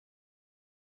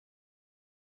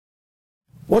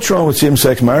What's wrong with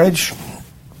same-sex marriage?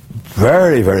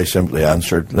 Very, very simply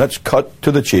answered. Let's cut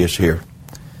to the chase here.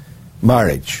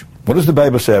 Marriage. What does the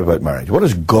Bible say about marriage? What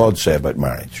does God say about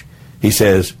marriage? He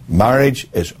says marriage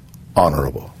is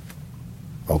honorable.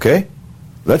 Okay?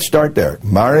 Let's start there.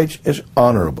 Marriage is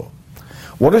honorable.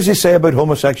 What does he say about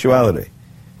homosexuality?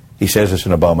 He says it's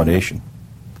an abomination.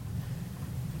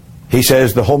 He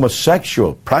says the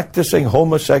homosexual, practicing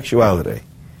homosexuality,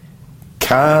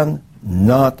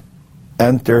 cannot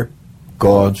enter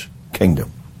God's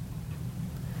kingdom.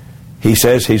 He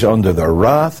says he's under the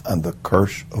wrath and the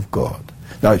curse of God.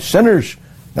 Now, sinners,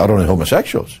 not only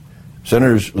homosexuals,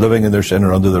 sinners living in their sin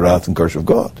are under the wrath and curse of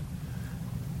God.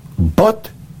 But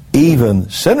even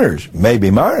sinners may be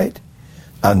married,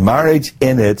 and marriage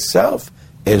in itself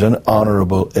is an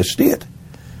honorable estate.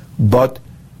 But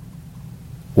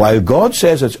while God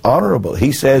says it's honorable,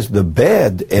 he says the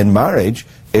bed in marriage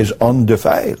is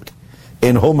undefiled.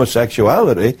 In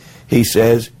homosexuality, he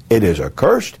says it is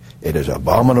accursed, it is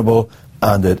abominable,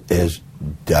 and it is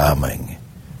damning.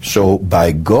 So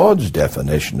by God's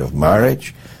definition of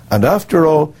marriage, and after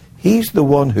all, he's the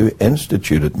one who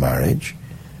instituted marriage,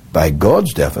 by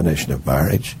God's definition of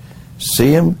marriage,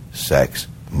 same-sex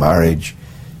marriage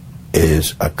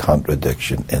is a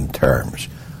contradiction in terms.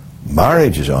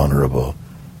 Marriage is honorable.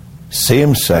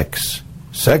 Same-sex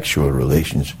sexual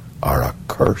relations are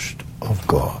accursed of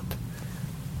God.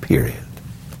 Period.